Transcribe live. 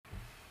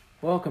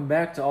Welcome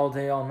back to All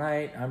Day All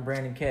Night. I'm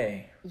Brandon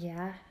K.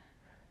 Yeah.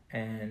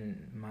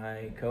 And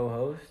my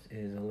co-host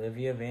is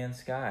Olivia Van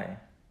Sky.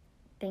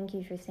 Thank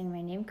you for saying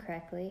my name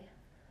correctly.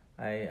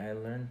 I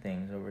learn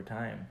things over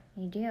time.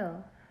 You do.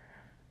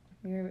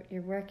 You're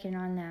working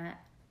on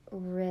that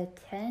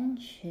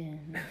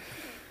retention.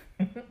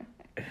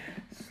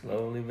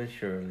 Slowly but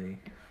surely.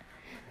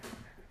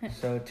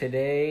 So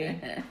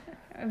today,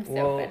 I'm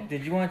so funny.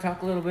 did you want to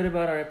talk a little bit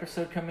about our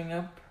episode coming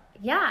up?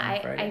 Yeah,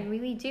 I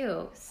really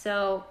do.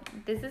 So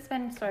this has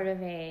been sort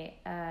of a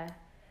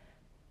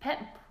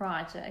pet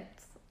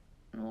project,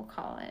 we'll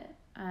call it.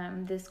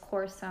 This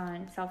course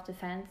on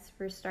self-defense,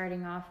 we're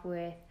starting off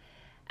with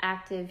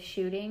active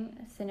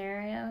shooting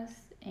scenarios.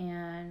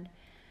 And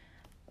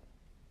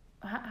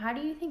how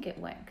do you think it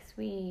went? How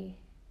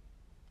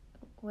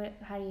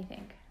do you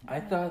think?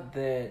 I thought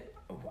that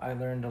I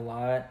learned a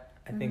lot.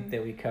 I think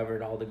that we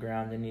covered all the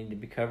ground that needed to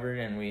be covered,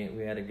 and we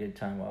had a good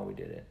time while we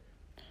did it.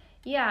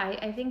 Yeah,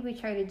 I think we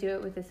try to do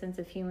it with a sense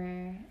of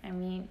humor. I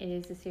mean, it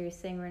is a serious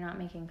thing. We're not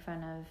making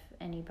fun of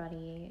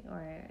anybody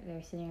or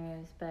their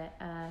scenarios, but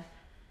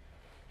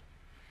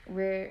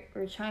we're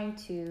trying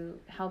to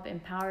help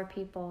empower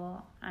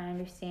people. I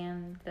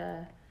understand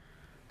the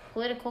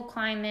political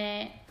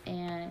climate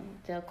and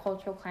the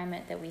cultural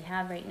climate that we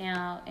have right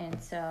now,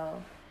 and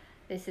so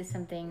this is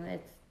something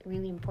that's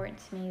really important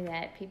to me,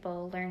 that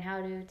people learn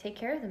how to take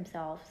care of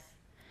themselves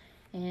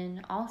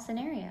in all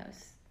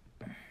scenarios.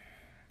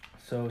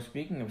 So,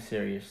 speaking of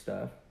serious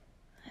stuff,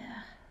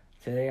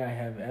 today I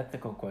have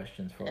ethical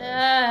questions for us.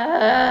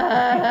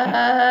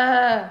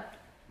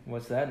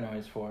 What's that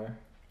noise for?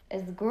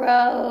 It's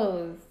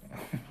gross.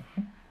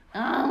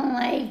 I don't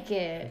like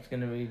it. It's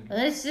gonna be...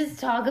 Let's just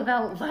talk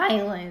about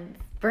violence,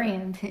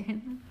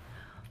 Brandon.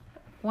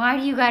 Why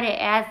do you gotta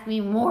ask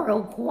me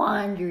moral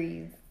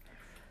quandaries?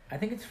 I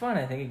think it's fun.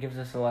 I think it gives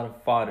us a lot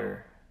of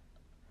fodder.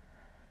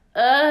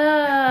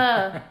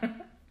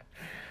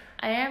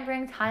 I didn't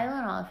bring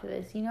Tylenol for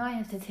this. You know I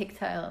have to take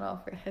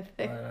Tylenol for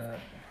headaches.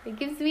 It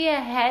gives me a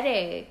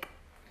headache.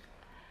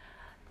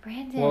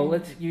 Brandon.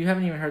 Well, you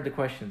haven't even heard the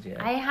questions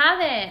yet. I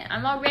haven't.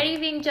 I'm already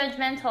being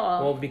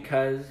judgmental. Well,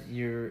 because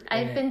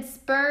I've been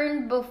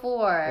spurned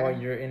before. Well,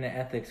 you're in an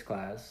ethics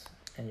class,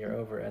 and you're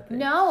over ethics.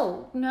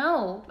 No.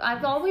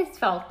 I've always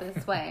felt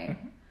this way.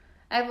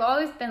 I've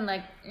always been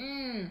like,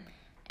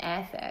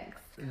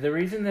 ethics. The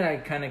reason that I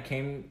kind of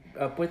came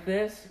up with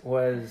this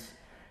was...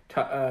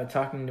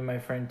 talking to my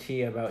friend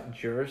Tia about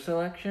juror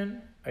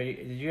selection.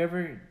 Did you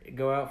ever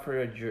go out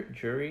for a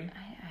jury? I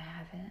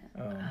haven't.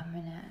 Oh.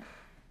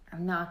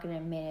 I'm not gonna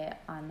admit it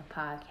on the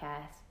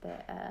podcast,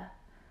 but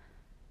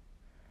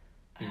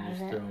you just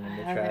throw them in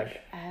the trash.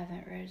 I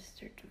haven't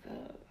registered to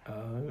vote.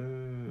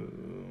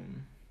 Oh.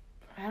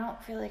 I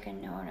don't feel like I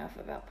know enough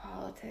about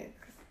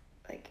politics,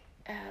 like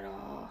at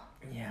all.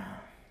 Yeah.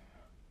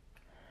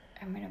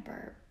 I'm gonna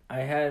burp. I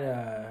had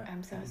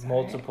I'm so sorry.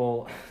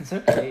 multiple. It's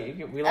okay.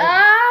 We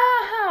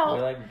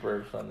like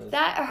burps on this.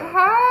 That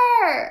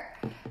hurt.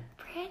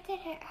 Brandon,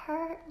 it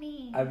hurt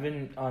me. I've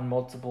been on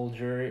multiple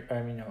jury.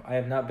 I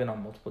have not been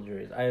on multiple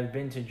juries. I have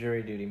been to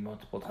jury duty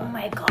multiple times. Oh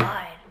my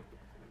god,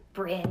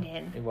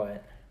 Brandon.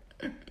 What?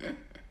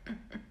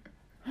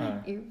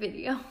 Huh? Your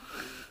video.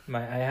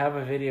 I have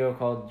a video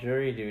called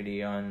Jury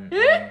Duty on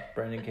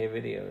Brandon K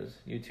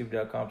Videos.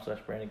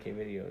 YouTube.com/Brandon K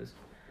Videos.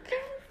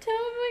 Tell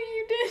me what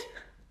you did.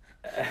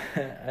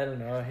 I don't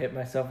know. I hit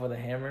myself with a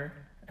hammer.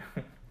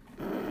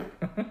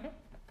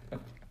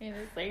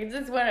 It's like, I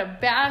just want to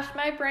bash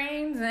my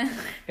brains.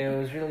 It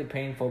was really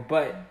painful,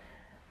 but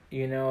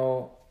you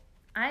know.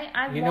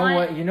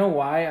 What? You know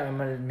why I'm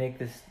gonna make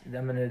this?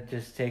 I'm gonna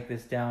just take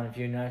this down a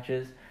few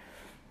notches.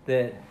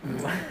 That.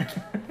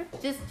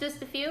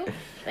 just a few.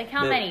 Like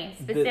how many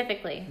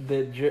specifically?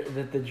 The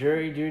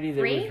jury duty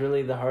that was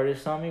really the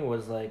hardest on me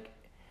was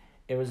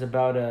it was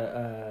about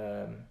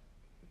a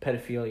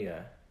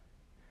pedophilia.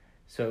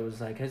 So it was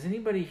like, has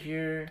anyone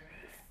here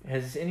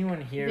This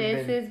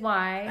is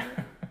why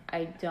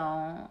I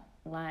don't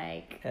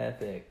like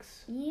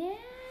ethics. Yeah.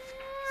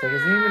 So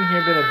has anyone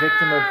here been a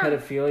victim of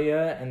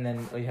pedophilia? And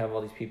then you have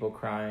all these people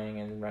crying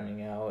and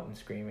running out and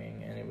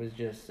screaming, and it was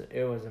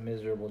a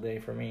miserable day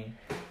for me.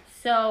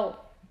 So,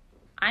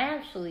 I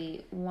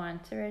actually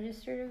want to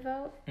register to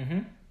vote.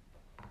 Mm-hmm.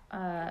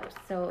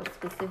 So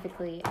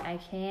specifically, I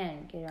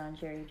can get on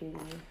jury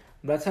duty.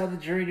 That's how the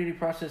jury duty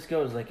process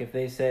goes. Like if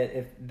they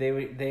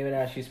would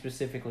ask you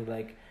specifically,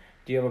 like,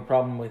 do you have a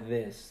problem with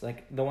this?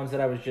 Like the ones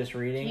that I was just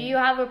reading. Do you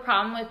have a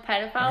problem with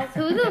pedophiles?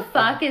 Who the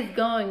fuck is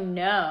going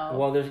no?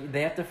 Well,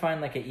 they have to find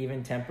like an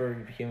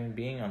even-tempered human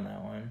being on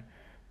that one,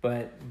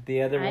 but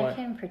the other one. I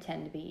can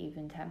pretend to be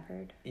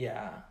even-tempered.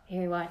 Yeah.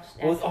 Here, watch.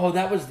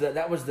 That was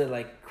the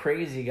like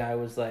crazy guy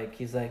was like,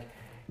 he's like,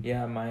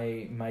 yeah,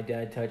 my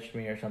dad touched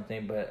me or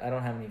something, but I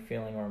don't have any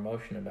feeling or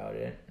emotion about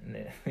it.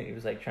 And he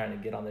was like trying to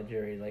get on the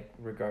jury, like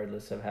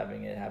regardless of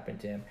having it happen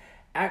to him.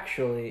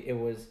 Actually, it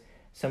was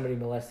somebody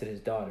molested his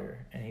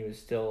daughter, and he was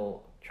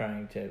still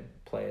trying to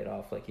play it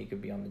off like he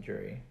could be on the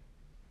jury.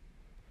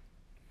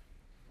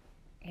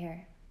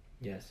 Here.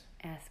 Yes.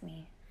 Ask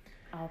me.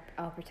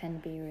 I'll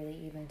pretend to be really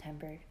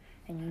even-tempered.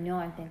 And you know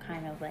I've been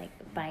kind of like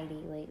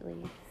bitey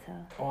lately, so.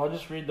 Well, I'll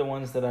just read the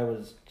ones that I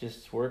was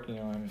just working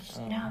on.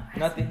 No,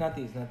 not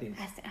these.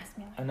 Ask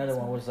me. Another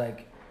one was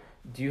like,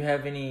 do you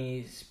have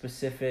any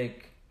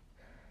specific...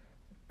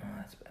 Oh,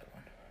 that's a bad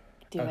one.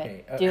 Do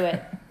it.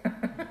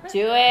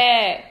 Do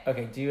it.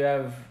 Okay, do you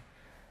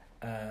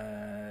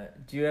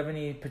have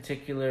any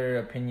particular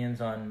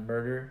opinions on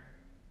murder?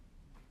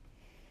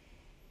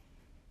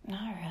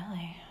 Not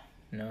really.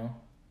 No?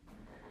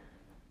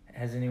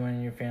 Has anyone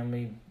in your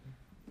family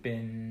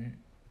been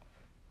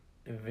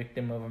a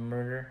victim of a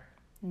murder?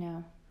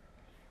 No.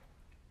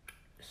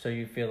 So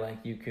you feel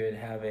like you could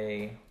have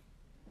a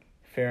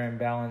fair and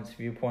balanced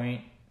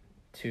viewpoint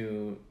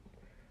to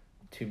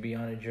be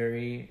on a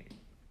jury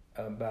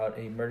about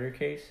a murder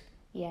case?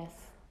 Yes.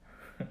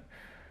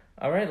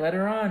 All right, let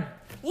her on.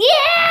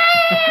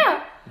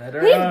 Yeah! Let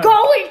her He's on.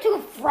 going to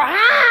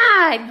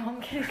fry! No,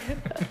 I'm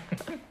kidding.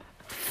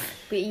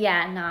 But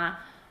yeah, nah.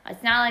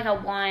 It's not like I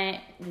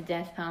want the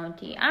death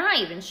penalty. I'm not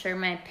even sure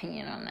my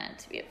opinion on that,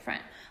 to be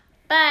upfront.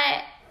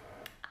 But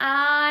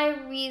I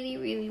really,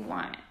 really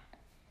want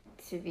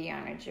to be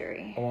on a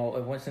jury.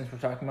 Well, since we're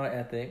talking about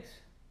ethics,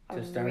 I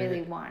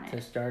really want it. To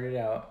start it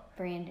out,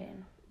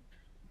 Brandon.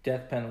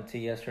 death penalty,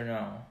 yes or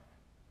no?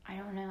 I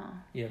don't know.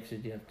 You have to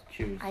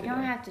choose. I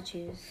don't have to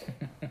choose.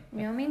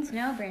 No means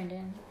no,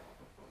 Brandon.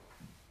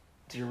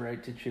 It's your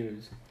right to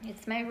choose.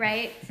 It's my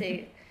right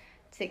to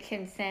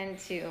consent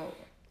to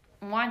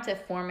want to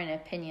form an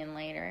opinion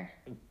later.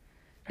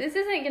 This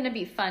isn't going to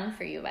be fun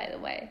for you, by the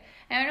way.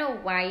 I don't know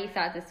why you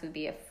thought this would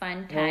be a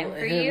fun time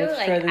for you,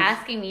 like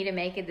asking me to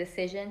make a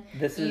decision.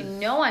 You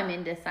know I'm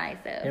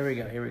indecisive. Here we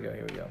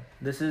go.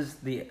 This is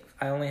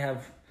I only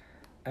have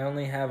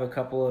a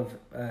couple of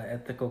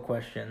ethical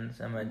questions.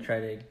 I'm going to try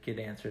to get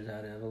answers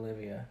out of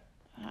Olivia.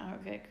 Oh,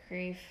 good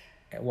grief.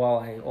 While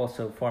I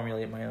also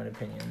formulate my own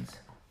opinions.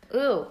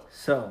 Ooh.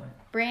 So.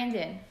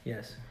 Brandon.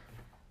 Yes.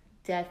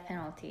 Death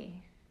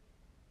penalty.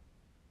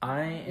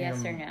 I am.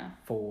 Yes or no?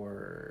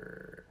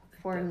 For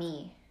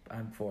me.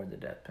 I'm for the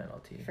death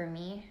penalty. For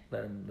me?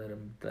 Let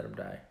him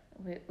die.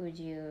 Would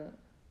you?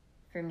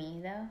 For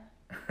me though.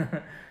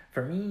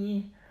 For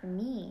me. For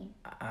me.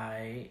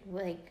 I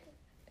like.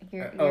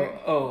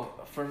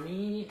 For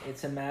me,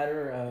 it's a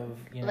matter of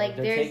like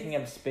they're taking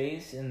up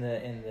space in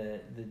the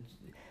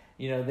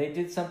they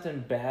did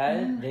something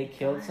bad. They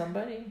killed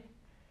somebody.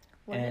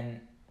 What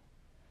if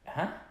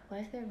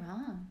they're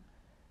wrong?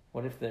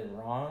 What if they're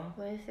wrong?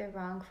 What if they're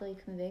wrongfully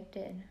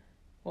convicted?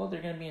 Well,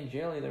 they're gonna be in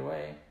jail either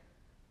way.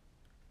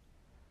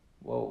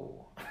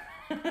 Whoa.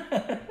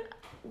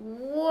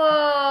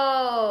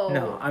 Whoa.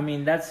 No, I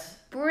mean that's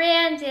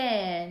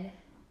Brandon.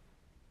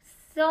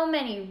 So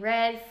many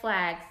red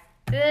flags.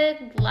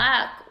 Good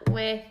luck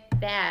with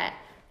that.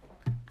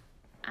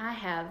 I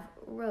have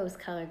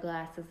rose-colored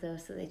glasses, though,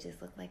 so they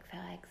just look like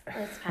flags.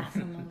 Let's pass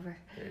them over.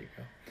 There you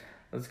go.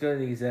 Let's go to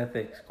these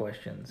ethics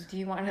questions. Do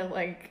you want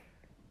to,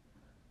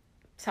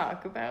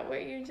 talk about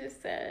what you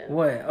just said?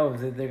 What? Oh,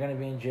 they're going to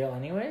be in jail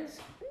anyways?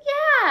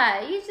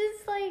 Yeah, you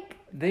just,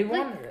 they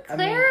want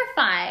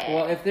clarify it.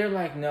 Well, if they're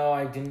like, no,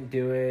 I didn't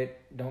do it,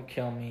 don't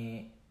kill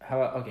me.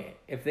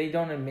 If they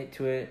don't admit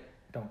to it,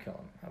 don't kill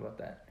them. How about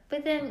that?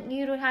 But then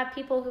you would have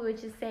people who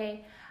would just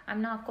say, I'm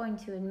not going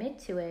to admit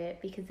to it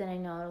because then I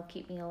know it'll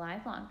keep me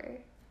alive longer.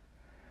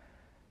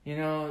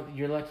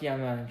 You're lucky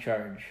I'm not in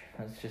charge.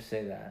 Let's just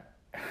say that.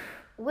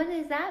 What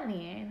does that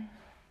mean?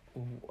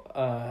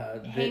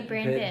 Hey,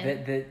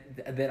 Brandon.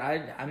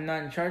 I'm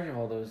not in charge of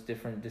all those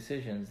different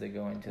decisions that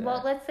go into that.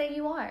 Well, let's say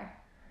you are.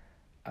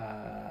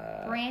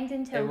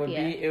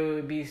 Brandon-topia. It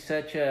would be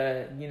such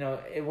a,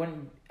 it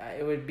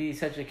would be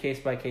such a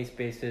case-by-case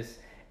basis.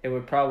 It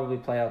would probably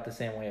play out the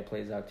same way it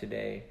plays out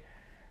today.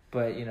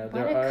 But,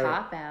 what a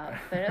cop-out,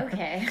 but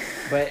okay.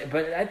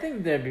 but I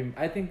think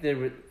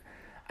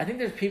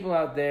there's people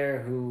out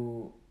there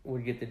who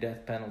would get the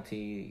death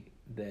penalty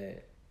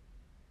that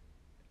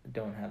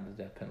don't have the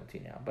death penalty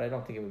now. But I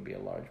don't think it would be a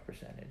large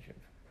percentage of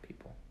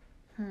people.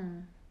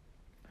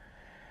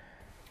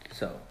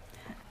 So.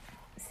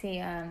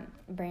 See,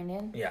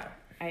 Brandon? Yeah.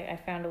 I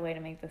found a way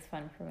to make this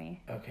fun for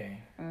me. Okay.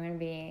 I'm going to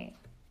be,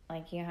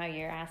 how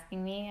you're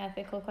asking me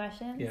ethical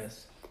questions?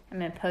 Yes. I'm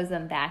going to pose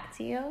them back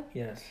to you.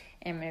 Yes.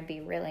 And I'm going to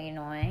be really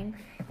annoying.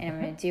 And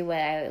I'm going to do what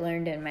I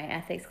learned in my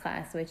ethics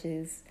class, which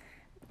is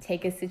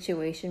take a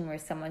situation where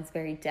someone's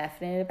very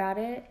definite about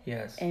it.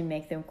 Yes. And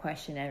make them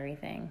question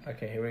everything.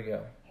 Okay, here we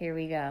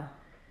go.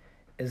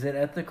 Is it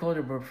ethical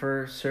to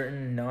prefer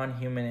certain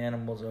non-human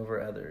animals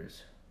over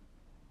others?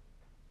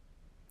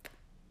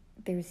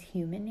 There's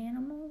human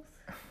animals?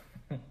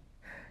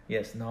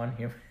 Yes,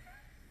 non-human.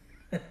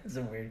 That's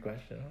a weird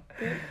question.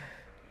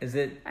 Is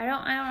it? I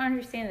don't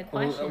understand the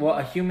question. Well,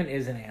 a human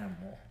is an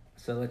animal.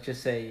 So let's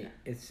just say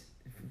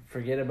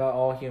forget about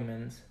all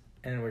humans,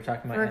 and we're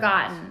talking about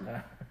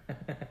forgotten.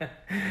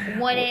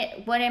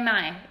 What am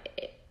I?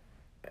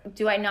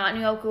 Do I not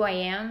know who I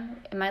am?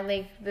 Am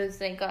I those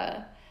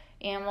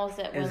animals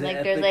that when Is it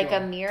like there's like a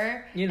ethical?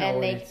 mirror You know and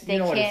what they it's- you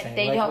know what it's can't saying.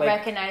 they Like- don't like-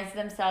 recognize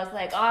themselves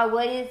like, oh,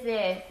 what is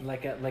this?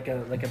 Like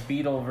a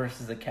beetle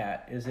versus a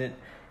cat. Is it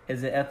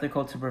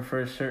ethical to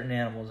prefer certain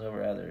animals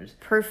over others?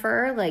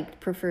 Prefer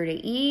to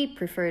eat,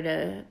 prefer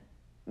to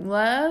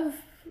love.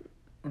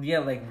 Yeah,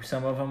 like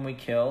some of them we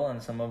kill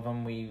and some of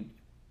them we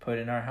put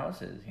in our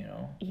houses, you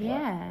know?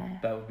 Yeah.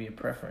 That would be a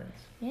preference.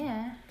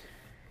 Yeah.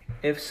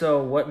 If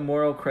so, what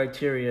moral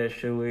criteria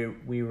should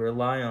we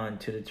rely on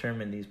to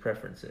determine these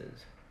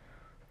preferences?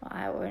 Well,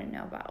 I wouldn't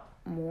know about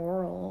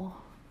moral,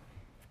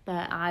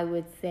 but I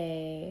would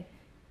say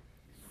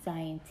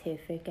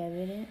scientific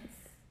evidence,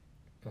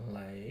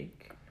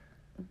 Like,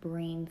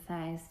 brain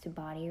size to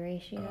body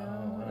ratio, that's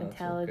a good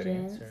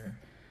intelligence. answer.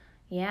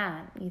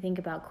 Yeah, you think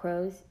about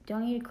crows.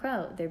 Don't eat a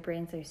crow. Their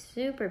brains are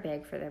super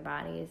big for their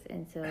bodies,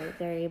 and so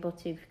they're able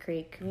to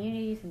create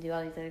communities and do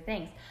all these other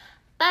things.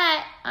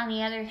 But on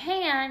the other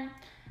hand,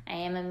 I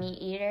am a meat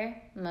eater,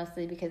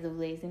 mostly because of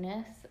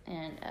laziness,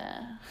 and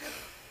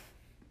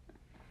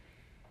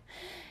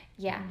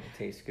yeah. It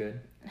tastes good.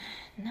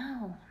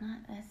 No,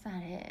 that's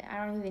not it.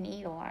 I don't even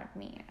eat a lot of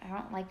meat. I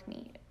don't like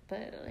meat,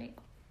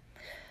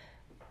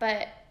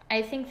 but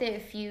I think that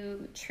if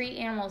you treat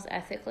animals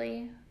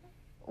ethically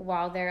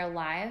while they're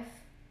alive,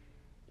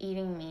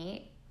 eating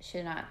meat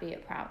should not be a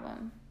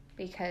problem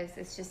because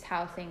it's just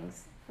how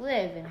things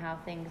live and how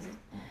things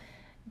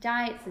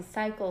die. It's the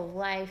cycle of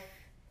life,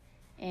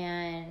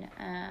 and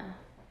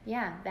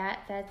yeah,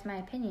 that's my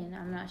opinion.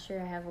 I'm not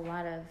sure I have a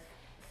lot of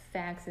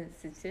facts and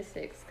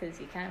statistics because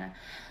you kind of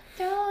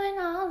throwing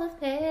all of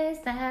this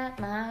at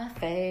my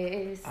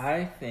face.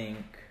 I think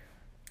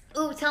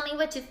Ooh, tell me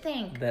what you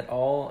think. that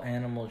all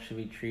animals should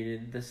be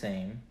treated the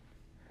same,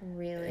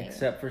 Really?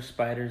 except for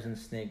spiders and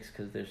snakes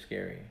because they're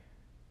scary.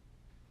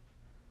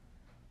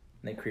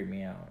 They creep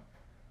me out.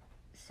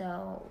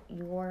 So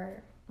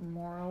your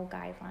moral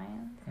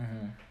guidelines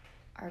Mm-hmm.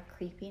 are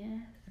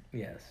creepiness?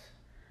 Yes.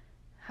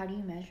 How do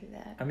you measure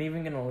that? I'm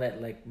even gonna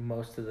let like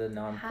most of the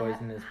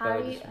non-poisonous how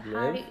bugs do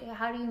live.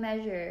 how do you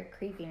measure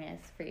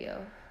creepiness for you?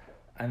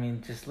 I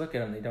mean, just look at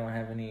them. They don't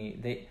have any.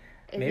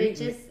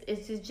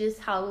 Is it just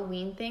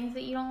Halloween things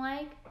that you don't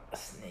like?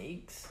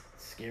 Snakes,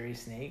 scary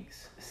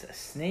snakes. A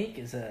snake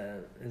is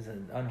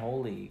an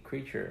unholy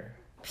creature.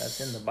 That's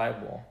in the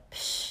Bible.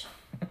 Psh,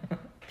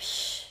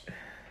 psh.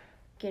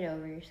 Get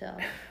over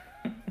yourself.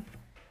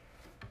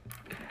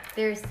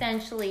 They're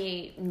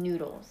essentially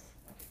noodles.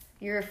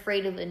 You're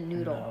afraid of a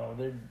noodle. No,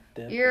 they're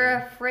deadly. You're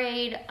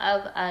afraid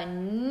of a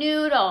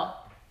noodle.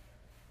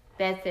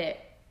 That's it.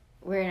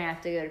 We're gonna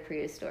have to go to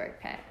prehistoric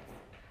pets.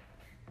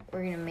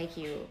 We're gonna make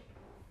you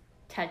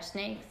touch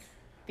snakes,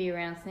 be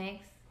around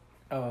snakes.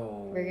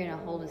 Oh. We're gonna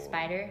hold a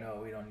spider.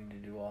 No, we don't need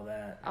to do all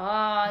that.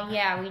 Oh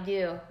yeah, we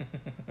do.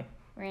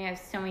 We're gonna have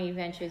so many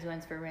adventures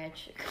once we're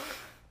rich.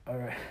 All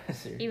right.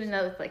 Seriously. Even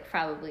though it's like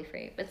probably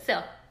free, but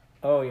still.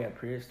 Oh yeah,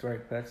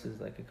 prehistoric pets is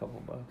like a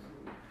couple bucks.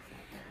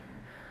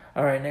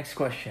 All right, next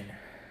question.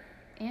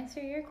 Answer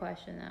your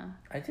question though.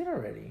 I did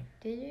already.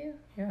 Did you?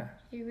 Yeah.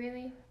 Did you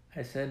really?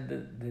 I said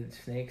that the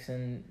snakes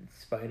and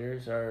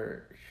spiders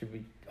should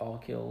be all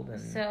killed and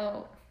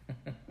So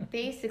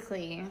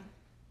basically,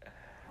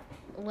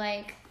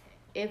 like,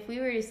 if we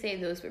were to say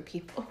those were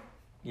people.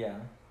 yeah.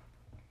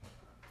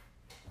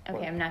 Okay,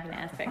 What? I'm not gonna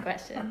ask that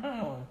question.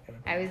 Oh,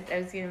 okay. I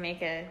was gonna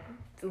make a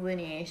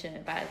delineation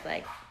about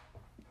like,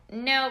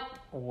 nope,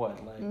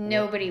 What like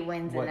nobody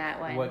wins what, in that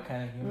one. What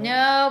kind of humans?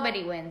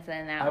 Nobody wins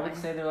in that I one. would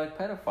say they're like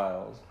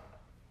pedophiles.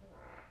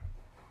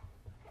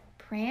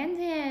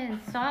 Brandon,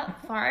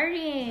 stop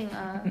farting.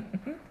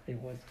 It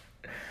was.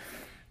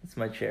 It's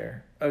my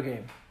chair.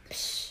 Okay.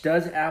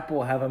 Does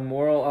Apple have a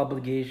moral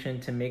obligation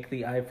to make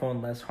the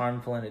iPhone less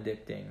harmful and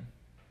addicting?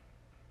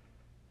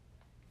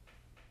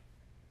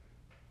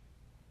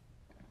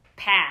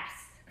 Pass.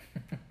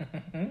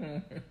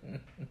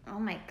 Oh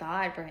my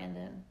God,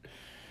 Brandon.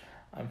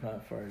 I'm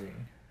not farting.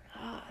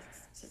 Oh,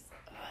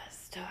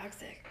 it's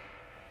toxic.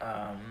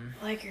 Um,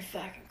 Like your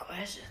fucking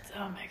questions.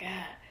 Oh my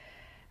God.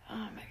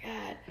 Oh my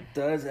God.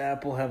 Does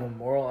Apple have a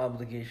moral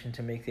obligation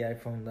to make the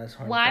iPhone less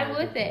harmful? Why and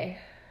would addicting? they?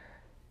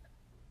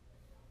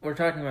 We're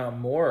talking about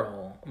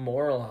moral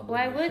obligation.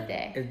 Why would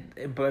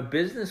they? But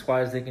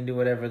business-wise, they can do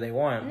whatever they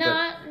want.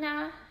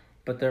 No.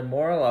 But their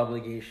moral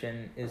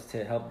obligation is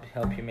to help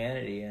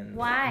humanity and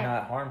Why?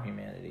 not harm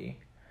humanity.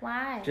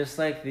 Why? Just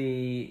like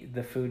the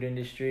food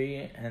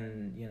industry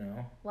and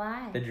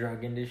Why? the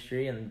drug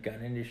industry and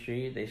gun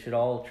industry, they should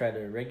all try to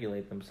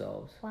regulate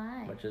themselves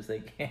Why? as much as they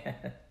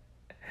can.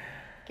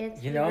 Get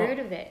to You the know- root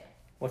of it.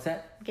 What's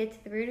that? Get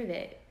to the root of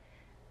it.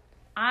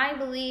 I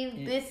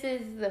believe this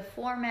is the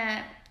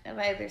format of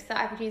either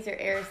Socrates or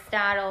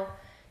Aristotle.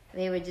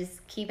 They would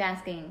just keep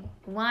asking,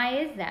 why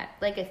is that?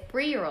 Like a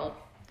 3-year-old.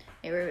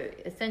 They were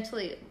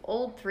essentially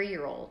old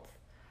 3-year-olds.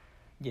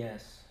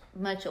 Yes.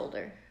 Much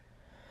older.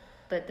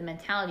 But the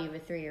mentality of a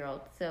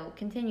 3-year-old. So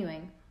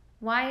continuing.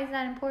 Why is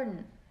that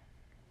important?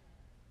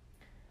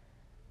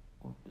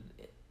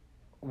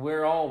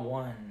 We're all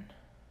one.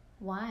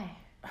 Why?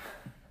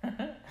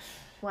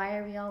 Why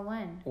are we all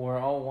one? We're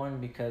all one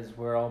because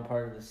we're all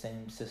part of the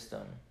same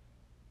system.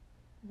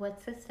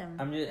 What system?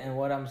 And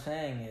what I'm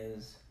saying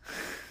is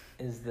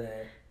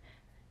that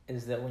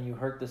when you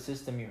hurt the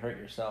system, you hurt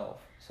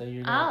yourself. So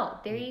you're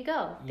there you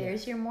go. Yes.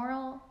 There's your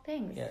moral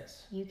things.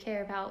 Yes. You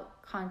care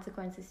about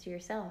consequences to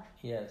yourself.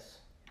 Yes.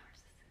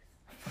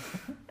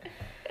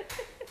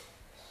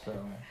 So,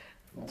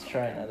 let's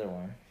try another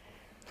one.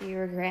 Do you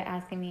regret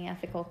asking me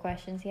ethical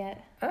questions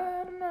yet?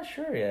 I'm not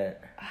sure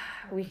yet.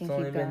 We can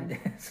keep going.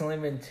 It's only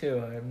been 2.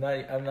 I'm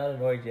not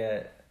annoyed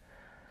yet.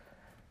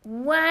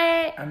 What?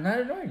 I'm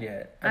not annoyed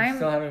yet. I'm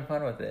still having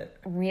fun with it.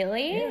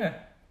 Really? Yeah.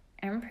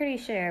 I'm pretty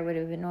sure I would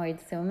have annoyed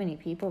so many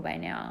people by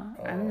now.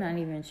 Oh. I'm not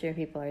even sure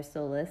people are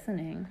still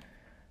listening.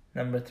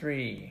 Number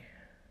 3.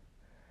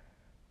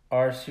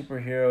 Are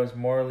superheroes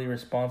morally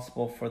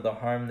responsible for the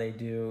harm they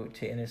do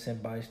to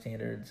innocent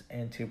bystanders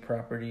and to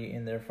property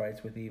in their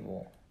fights with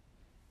evil?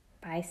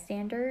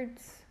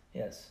 Bystanders?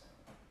 Yes.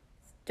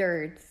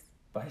 Sturds.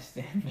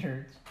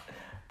 Bystanders.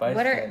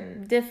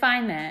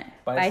 Define that.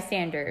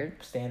 Bystanders.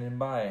 Standing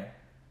by.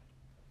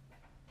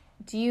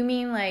 Do you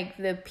mean like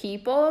the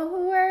people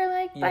who are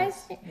like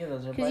bystanders? Yeah,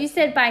 those are because you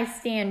said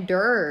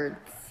bystanders.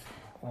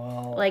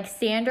 Well, like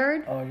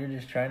standard. Oh, you're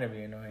just trying to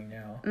be annoying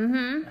now.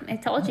 I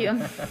told you.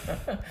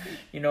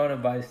 You know what a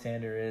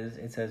bystander is?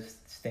 It says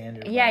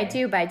standard. Yeah, I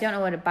do, but I don't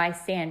know what a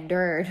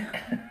bystander.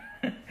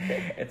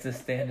 It's a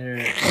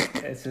standard.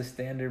 It's a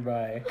standard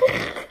by,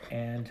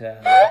 and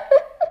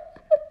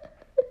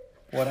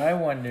what I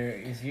wonder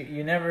is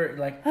you never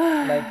like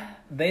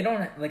they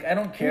don't like I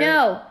don't care.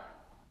 No.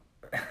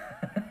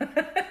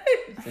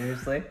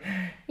 Seriously?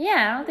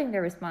 Yeah, I don't think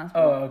they're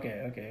responsible. Oh,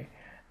 okay.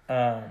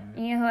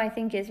 You know who I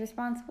think is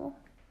responsible?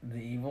 The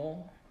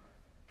evil?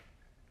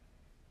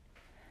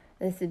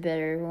 This is a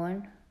better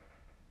one.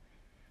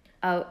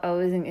 I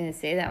wasn't going to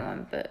say that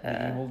one, but...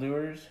 The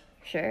evildoers?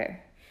 Sure.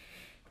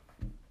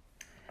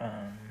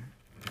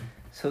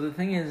 So the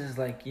thing is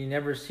like, you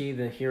never see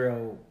the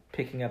hero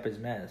picking up his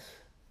mess.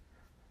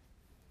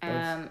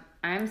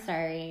 I'm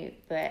sorry,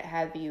 but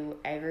have you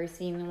ever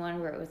seen the one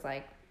where it was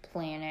like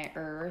Planet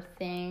Earth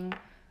thing?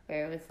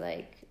 Where it was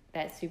like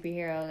that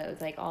superhero that was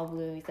like all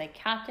blue. He's like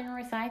Captain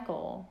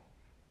Recycle.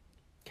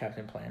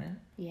 Captain Planet?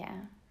 Yeah.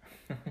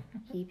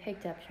 He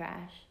picked up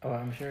trash. Oh,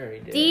 I'm sure he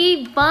did.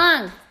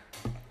 Debunked!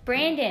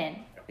 Brandon.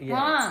 Yeah.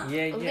 Wrong.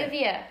 Yeah.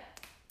 Olivia.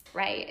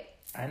 Right.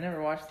 I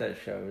never watched that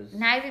show.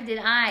 Neither did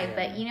I, Yeah.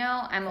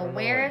 But I'm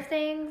aware of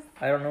things.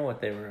 I don't know what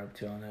they were up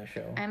to on that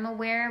show. I'm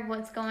aware of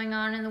what's going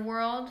on in the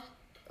world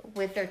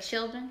with our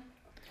children,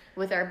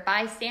 with our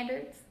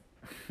bystanders.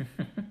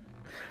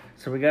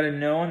 So we got a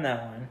no on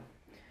that one.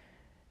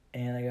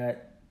 And I got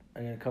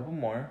a couple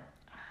more.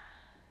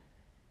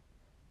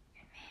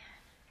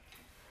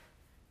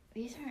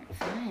 These aren't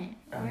fun.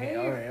 Okay,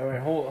 all right.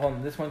 Hold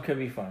on. This one could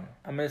be fun.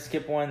 I'm gonna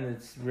skip one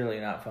that's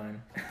really not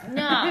fun.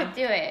 No,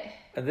 do it.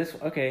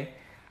 Okay.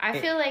 I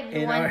feel like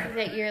the ones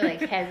that you're like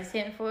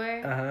hesitant for.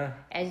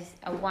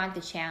 I want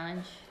the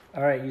challenge.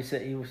 All right, you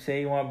say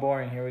you want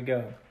boring. Here we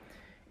go.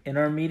 In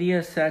our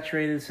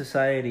media-saturated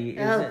society,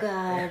 Oh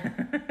God.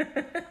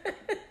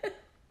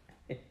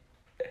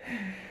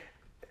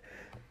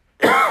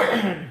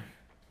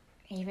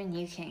 Even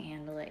you can't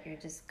handle it. You're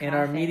just coughing.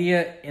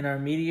 In our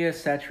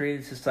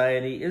media-saturated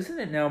society, isn't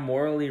it now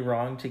morally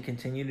wrong to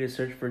continue to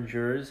search for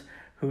jurors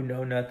who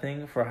know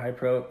nothing for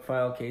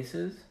high-profile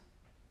cases?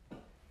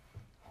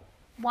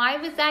 Why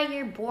was that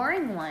your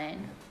boring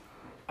one?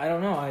 I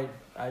don't know.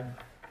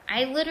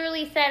 I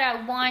literally said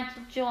I want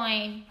to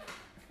join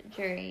the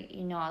jury.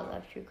 You know I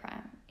love true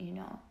crime. You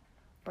know,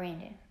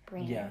 Brandon.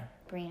 Yeah.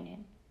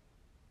 Brandon.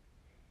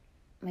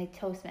 My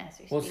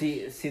Toastmasters. Well,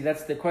 see,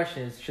 that's the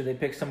question: is should they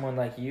pick someone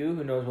like you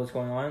who knows what's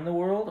going on in the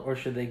world, or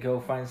should they go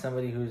find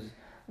somebody who's?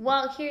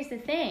 Well, here's the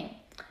thing.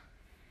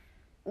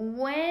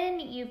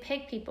 When you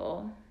pick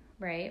people,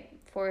 right,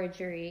 for a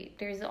jury,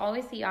 there's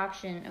always the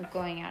option of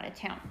going out of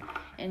town,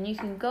 and you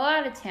can go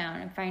out of town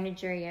and find a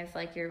jury of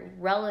like your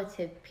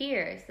relative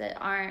peers that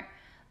aren't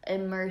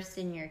immersed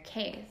in your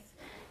case.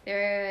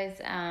 There was,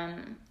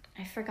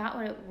 I forgot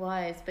what it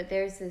was, but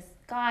there's this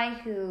guy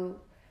who.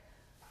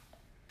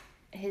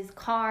 His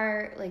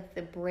car, like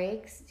the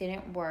brakes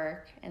didn't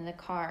work and the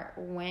car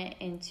went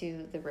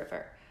into the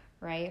river,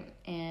 right?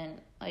 And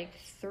like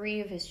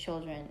 3 of his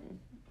children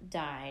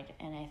died,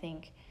 and I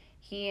think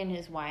he and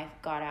his wife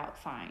got out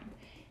fine.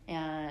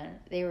 And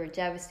they were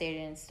devastated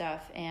and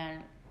stuff,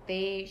 and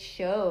they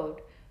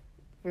showed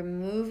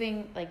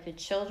removing like the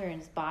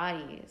children's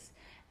bodies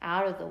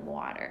out of the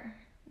water,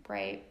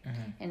 right?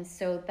 Mm-hmm. And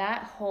so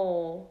that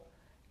whole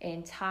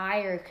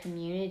entire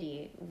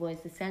community was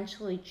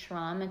essentially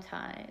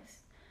traumatized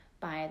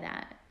by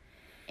that.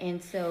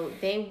 And so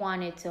they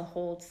wanted to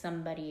hold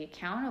somebody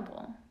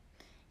accountable.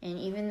 And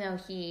even though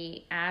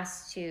he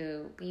asked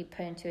to be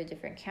put into a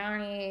different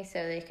county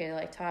so they could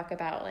like talk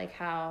about like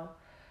how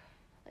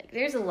like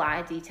there's a lot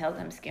of details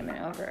I'm skimming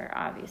over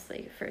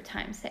obviously for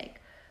time's sake.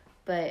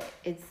 But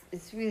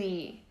it's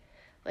really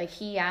like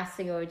he asked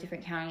to go to a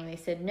different county, they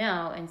said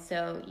no, and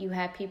so you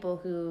had people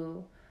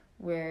who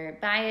were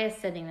biased,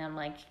 sending them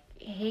like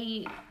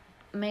hate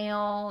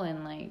mail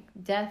and like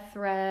death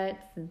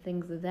threats and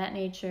things of that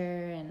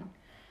nature, and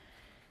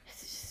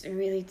it's just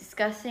really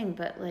disgusting.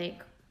 But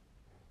like,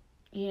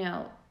 you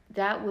know,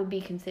 that would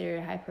be considered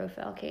a high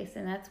profile case,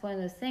 and that's one of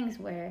those things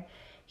where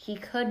he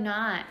could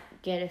not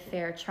get a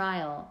fair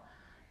trial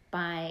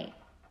by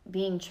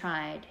being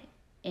tried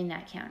in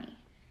that county.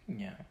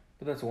 Yeah,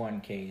 but that's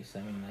one case.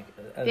 I mean,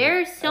 like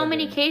there's so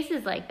many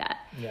cases like that.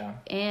 Yeah.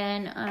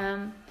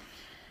 And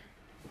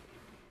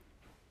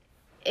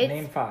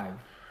name 5.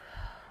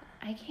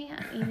 I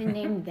can't even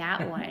name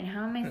that one.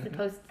 How am I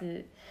supposed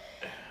to?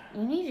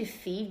 You need to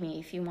feed me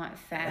if you want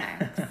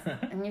facts.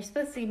 And you're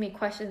supposed to give me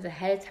questions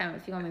ahead of time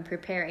if you want me to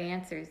prepare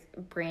answers,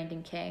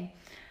 Brandon K.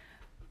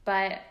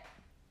 But...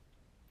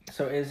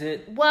 So is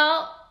it...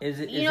 Well, is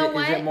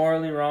it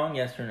morally wrong,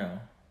 yes or no?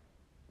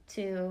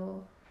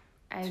 To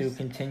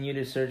continue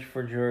to search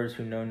for jurors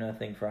who know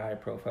nothing for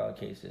high-profile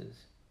cases?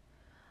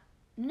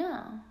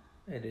 No.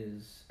 It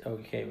is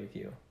okay with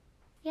you?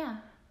 Yeah.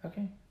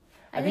 Okay.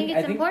 I think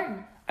it's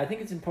important. I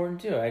think it's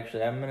important too.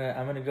 Actually, I'm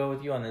gonna go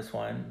with you on this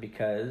one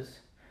because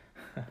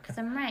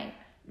I'm right.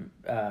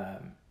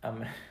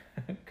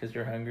 Because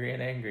you're hungry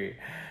and angry.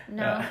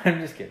 No, I'm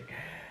just kidding.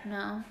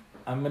 No.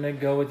 I'm gonna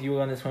go with you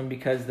on this one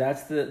because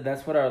that's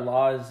what our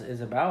law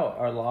is about.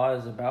 Our law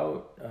is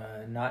about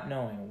not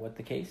knowing what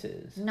the case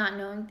is. Not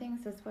knowing things.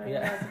 That's what our law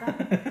is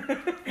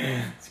about.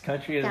 This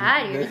country is.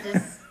 God, you're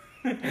just.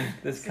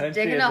 This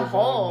country digging is a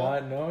hole.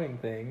 Not knowing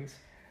things.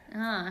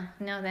 No,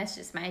 that's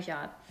just my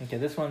job. Okay,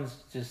 this one's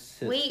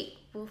just... Wait,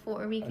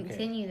 before we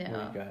continue though.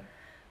 What do you got?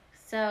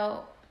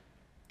 So,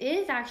 it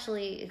is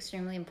actually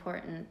extremely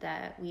important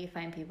that we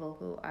find people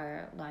who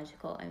are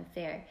logical and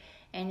fair.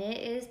 And it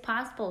is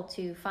possible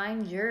to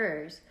find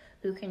jurors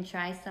who can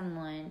try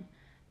someone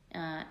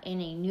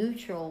in a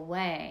neutral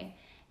way.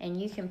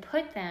 And you can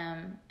put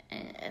them...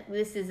 And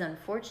this is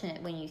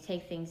unfortunate when you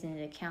take things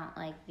into account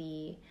like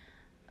the...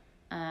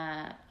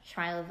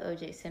 trial of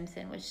O.J.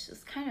 Simpson, which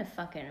is kind of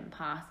fucking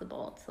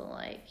impossible to,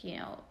 like, you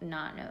know,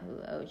 not know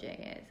who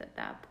O.J. is at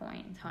that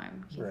point in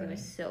time because he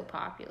was so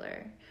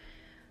popular.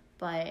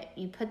 But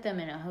you put them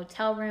in a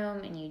hotel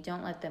room and you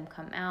don't let them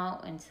come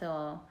out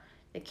until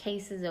the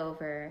case is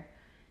over,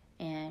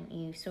 and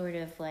you sort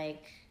of,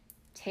 like,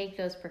 take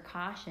those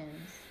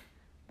precautions.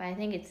 But I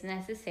think it's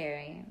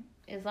necessary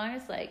as long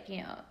as, like,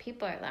 you know,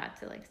 people are allowed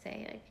to, like,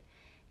 say, like,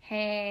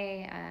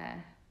 hey,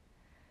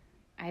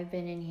 I've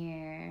been in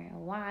here a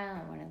while,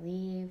 I want to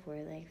leave, or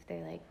like if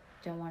they like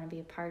don't want to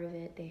be a part of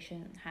it, they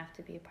shouldn't have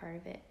to be a part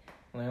of it.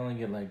 Well, they only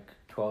get like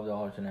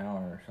 $12 an hour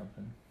or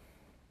something.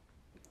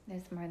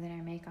 That's more than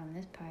I make on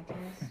this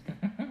podcast.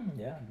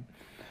 Yeah.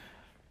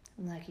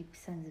 Lucky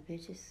sons of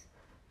bitches.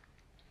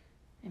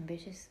 And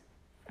bitches.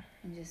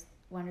 And just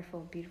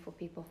wonderful, beautiful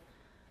people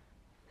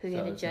who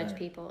get to judge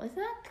people. Isn't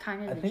that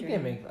kind of the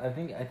dream? I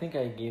think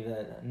I gave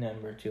that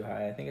number too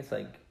high. I think it's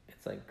like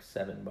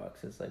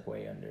 $7. It's like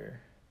way under.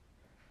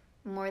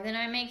 More than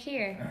I make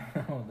here.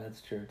 Oh,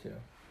 that's true too.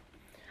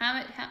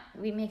 How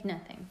we make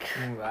nothing.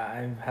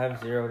 I have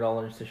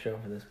 $0 to show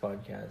for this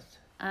podcast.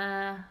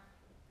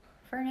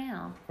 For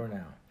now. For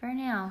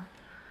now.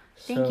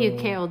 Thank you,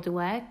 Carol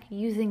Dweck,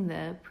 using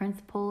the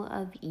principle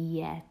of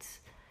yet.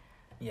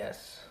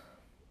 Yes.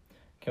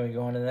 Can we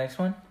go on to the next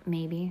one?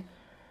 Maybe.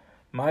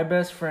 My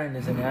best friend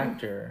is an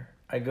actor.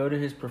 I go to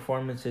his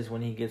performances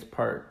when he gets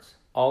parts.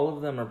 All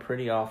of them are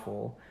pretty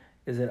awful.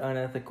 Is it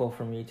unethical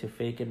for me to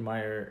fake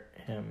admire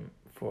him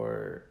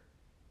for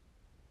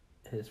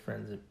his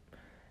friends?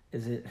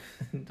 Is it...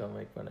 Don't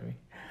make fun of me.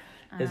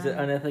 Is it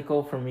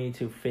unethical for me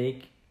to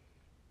fake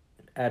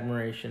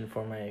admiration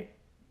for my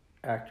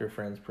actor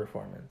friend's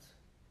performance?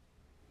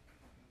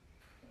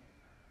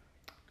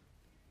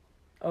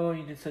 Oh,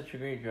 you did such a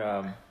great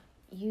job.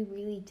 You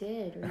really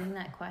did. Reading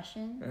that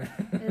question.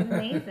 It was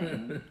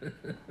amazing.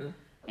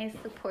 I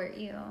support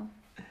you.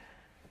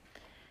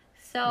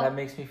 So that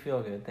makes me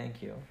feel good.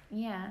 Thank you.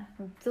 Yeah,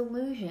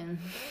 delusion.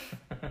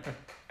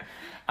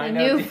 The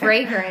new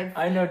fragrance.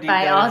 I know deep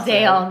by down All inside,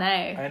 Day All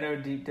Night. I know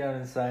deep down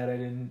inside I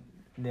didn't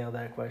nail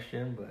that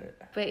question,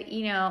 but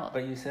you know.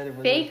 But you said it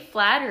was fake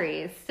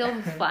flattery is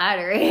still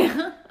flattery.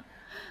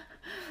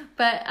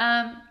 But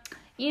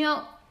you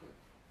know,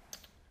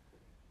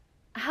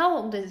 how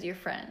old is your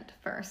friend?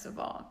 First of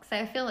all, because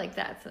I feel like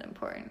that's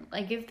important.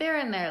 Like if they're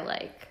in their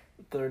like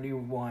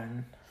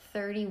 31.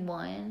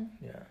 31.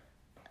 Yeah.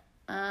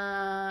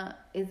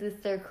 Is this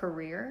their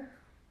career?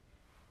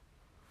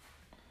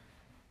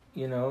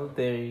 You know,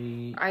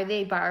 Are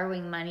they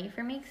borrowing money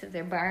from me? Because if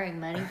they're borrowing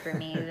money from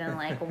me, then,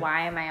 like,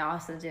 why am I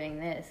also doing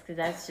this? Because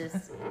that's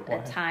just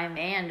a time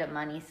and a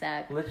money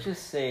suck. Let's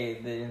just say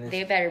that in this...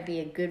 They better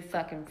be a good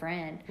fucking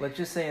friend. Let's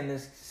just say in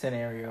this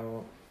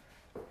scenario,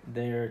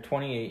 they're a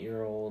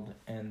 28-year-old,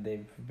 and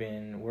they've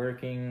been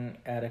working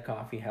at a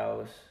coffee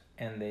house,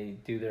 and they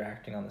do their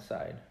acting on the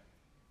side.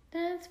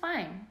 Then it's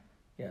fine.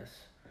 Yes.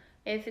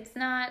 If it's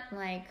not,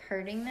 like,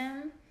 hurting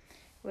them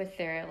with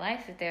their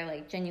life, if they're,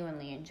 like,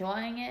 genuinely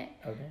enjoying it.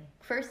 Okay.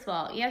 First of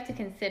all, you have to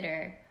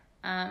consider,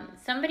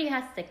 somebody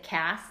has to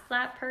cast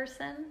that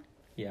person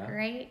Yeah.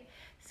 Right?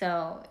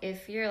 So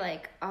if you're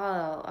like,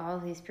 oh, all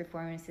these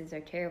performances are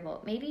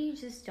terrible, maybe you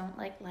just don't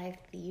like live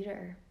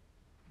theater.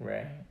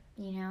 Right.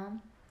 You know?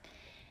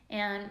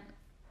 And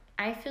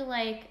I feel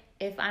like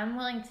if I'm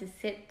willing to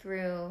sit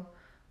through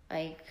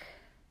like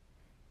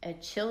a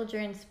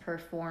children's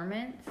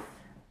performance,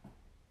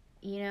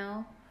 you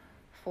know,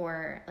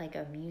 for like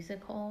a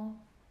musical,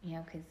 you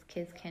know, because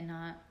kids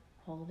cannot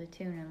hold a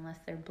tune unless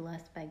they're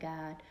blessed by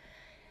God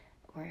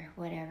or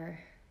whatever,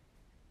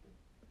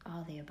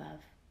 all the above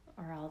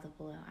or all the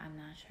below, I'm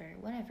not sure,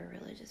 whatever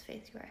religious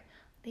faith you are,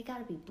 they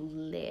gotta be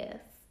blessed.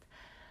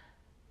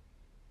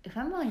 If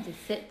I'm willing to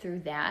sit through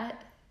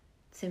that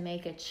to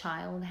make a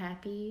child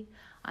happy,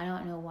 I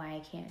don't know why I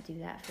can't do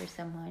that for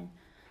someone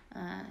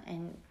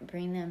and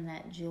bring them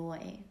that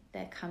joy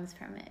that comes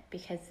from it.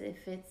 Because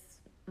if it's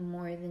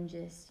more than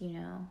just, you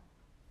know,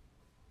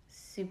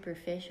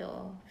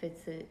 superficial, if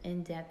it's an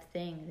in-depth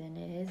thing, then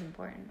it is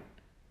important.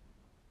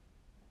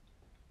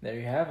 There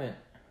you have it.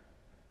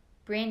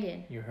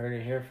 Brandon. You heard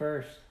it here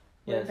first.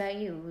 What Yes. about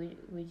you?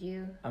 Would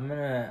you?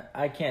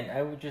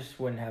 Just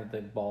wouldn't have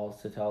the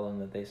balls to tell them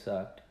that they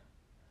sucked.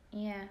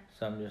 Yeah.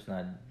 So I'm just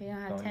not. You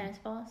don't have tennis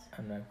balls?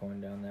 I'm not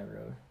going down that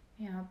road.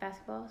 You don't have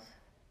basketballs?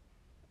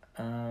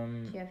 Do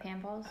you have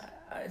handballs?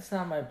 It's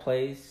not my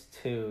place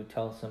to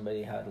tell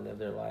somebody how to live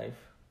their life.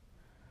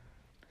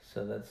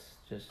 So that's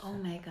just... Oh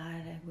my God,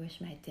 I wish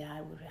my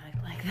dad would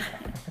act like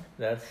that.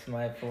 That's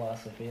my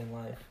philosophy in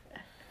life.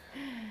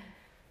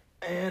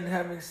 And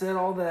having said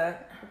all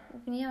that...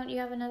 You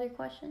have another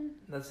question?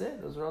 That's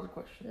it. Those are all the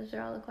questions. Those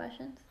are all the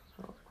questions?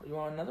 You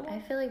want another one? I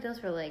feel like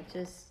those were like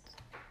just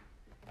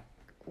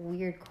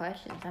weird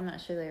questions. I'm not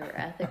sure they were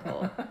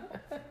ethical.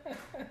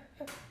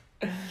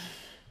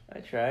 I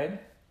tried.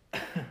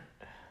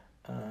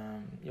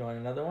 You want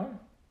another one?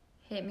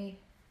 Hit me.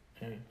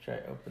 Here, try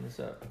open this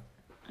up.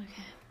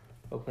 Okay.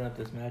 Open up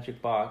this magic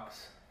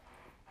box.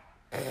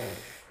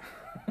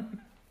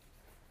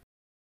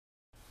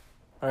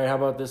 Alright, how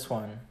about this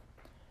one?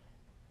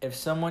 If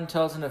someone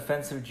tells an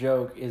offensive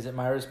joke, is it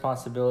my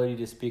responsibility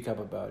to speak up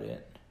about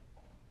it?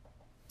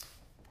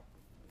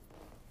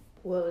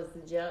 What was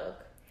the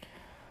joke?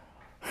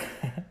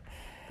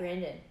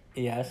 Brandon.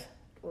 Yes?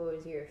 What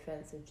was your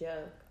offensive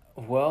joke?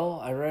 Well,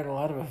 I read a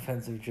lot of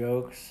offensive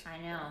jokes. I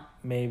know.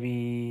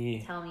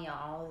 Maybe... Tell me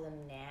all of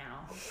them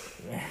now.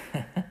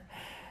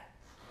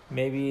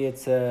 Maybe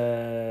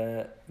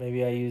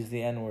maybe I use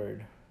the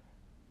N-word.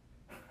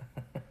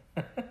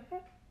 I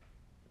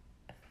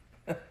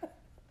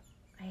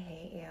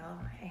hate you.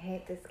 I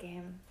hate this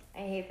game.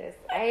 I hate this.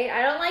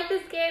 I don't like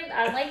this game.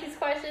 I don't like these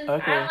questions.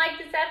 Okay. I don't like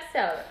this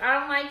episode. I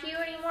don't like you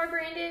anymore,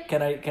 Brandon.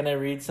 Can I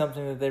read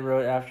something that they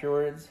wrote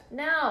afterwards?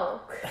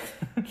 No.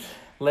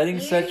 Letting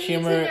you such need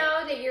humor... to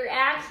know that your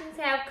actions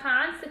have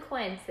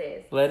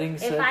consequences.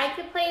 If I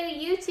could play the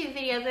YouTube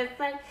video that's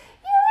like, your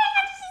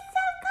actions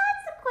have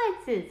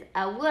consequences,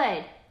 I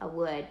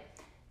would.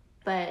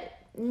 But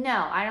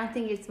no, I don't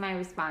think it's my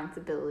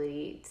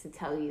responsibility to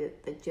tell you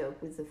that the joke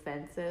was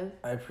offensive.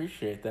 I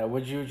appreciate that.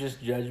 Would you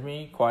just judge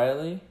me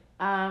quietly?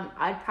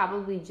 I'd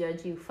probably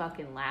judge you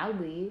fucking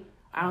loudly.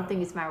 I don't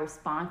think it's my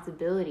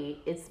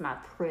responsibility. It's my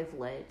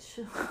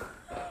privilege.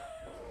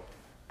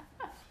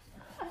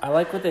 I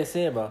like what they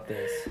say about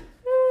this.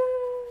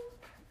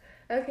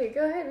 Okay,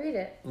 go ahead, read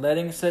it.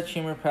 Letting such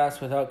humor pass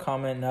without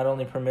comment not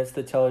only permits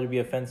the teller to be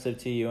offensive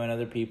to you and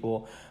other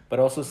people, but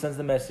also sends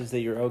the message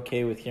that you're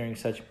okay with hearing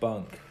such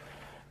bunk.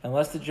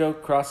 Unless the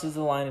joke crosses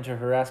the line into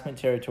harassment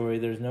territory,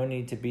 there's no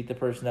need to beat the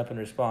person up in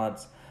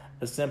response.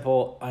 A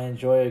simple, I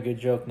enjoy a good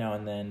joke now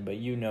and then, but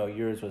you know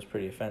yours was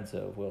pretty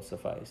offensive, will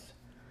suffice.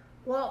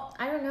 Well,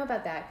 I don't know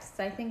about that, because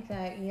I think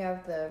that you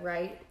have the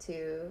right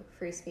to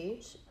free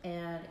speech,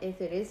 and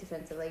if it is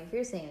offensive, like if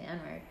you're saying the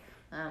N-word,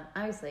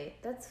 obviously,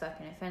 that's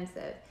fucking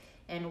offensive.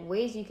 And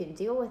ways you can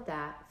deal with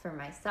that for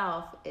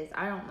myself is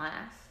I don't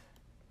laugh.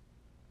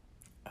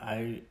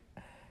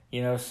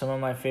 Some of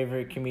my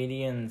favorite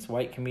comedians,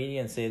 white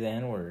comedians, say the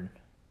N-word.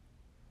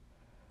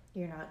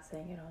 You're not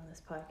saying it on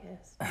this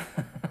podcast.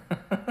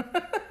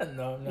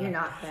 No, I'm not. You're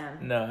not them.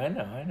 No,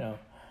 I know.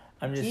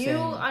 I'm just saying. Do you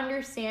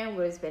understand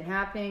what has been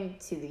happening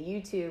to the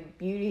YouTube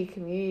beauty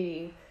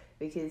community?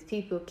 Because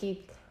people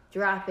keep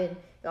dropping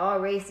all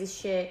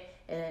racist shit,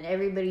 and then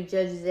everybody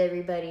judges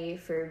everybody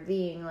for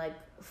being like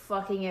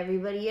fucking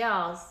everybody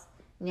else.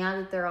 Now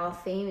that they're all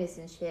famous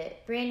and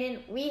shit.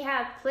 Brandon, we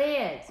have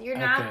plans. You're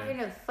not going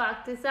to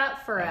fuck this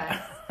up for us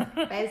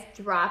by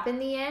dropping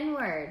the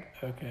N-word.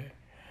 Okay.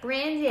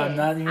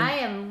 Brandon, I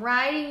am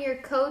riding your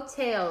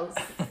coattails.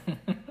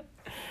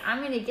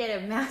 I'm going to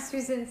get a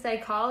master's in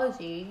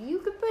psychology. You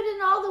could put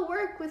in all the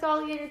work with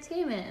all the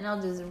entertainment, and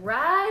I'll just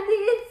ride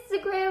the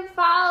Instagram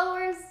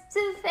followers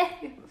to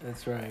fame.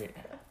 That's right.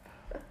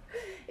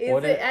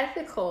 Is it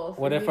ethical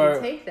for you to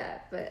take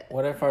that? But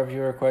what if our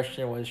viewer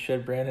question was,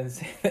 should Brandon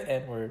say the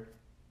N-word?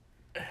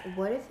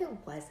 What if it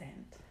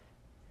wasn't?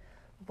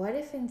 What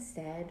if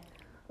instead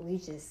we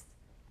just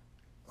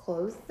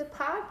close the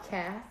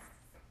podcast,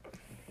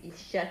 you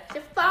shut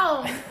your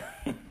phone,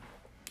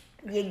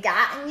 you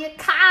got in your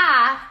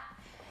car,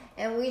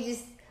 and we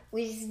just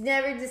We just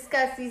never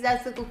discuss these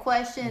ethical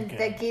questions Okay.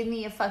 that give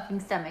me a fucking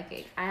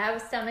stomachache. I have a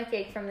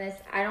stomachache from this.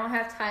 I don't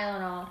have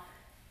Tylenol.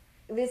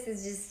 This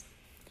is just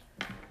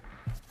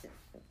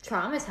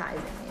traumatizing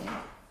me.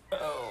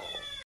 Oh.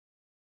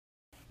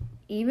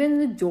 Even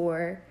the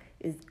door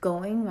is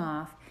going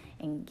off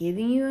and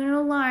giving you an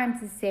alarm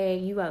to say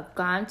you have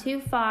gone too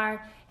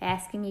far,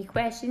 asking me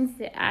questions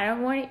that I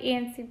don't want to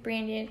answer,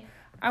 Brandon.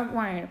 I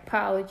want an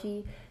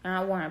apology, and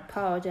I want to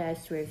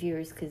apologize to our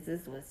viewers because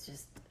this was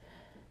just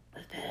a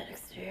bad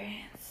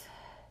experience.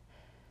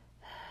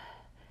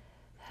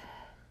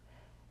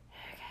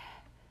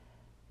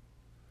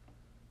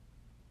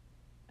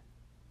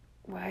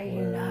 Why are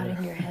you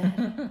nodding your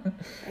head?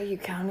 Are you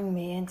counting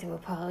me in to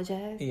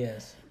apologize?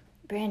 Yes.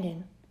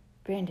 Brandon,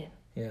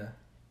 Yeah.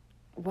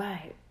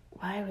 why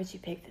would you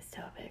pick this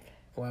topic?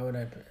 Why would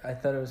I? I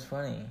thought it was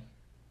funny.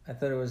 I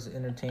thought it was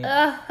entertaining,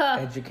 Oh,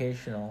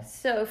 educational.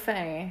 so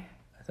funny.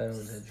 I thought it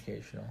was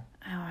educational.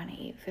 I want to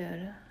eat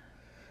food.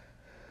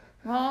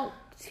 Well,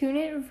 tune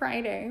in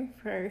Friday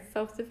for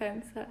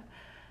self-defense.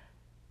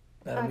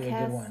 That'll be a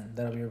Podcast. good one.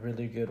 That'll be a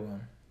really good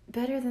one.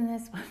 Better than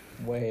this one.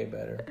 Way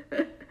better.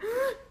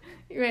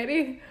 You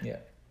ready? Yeah.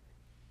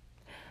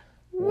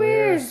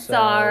 We're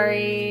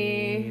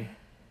sorry.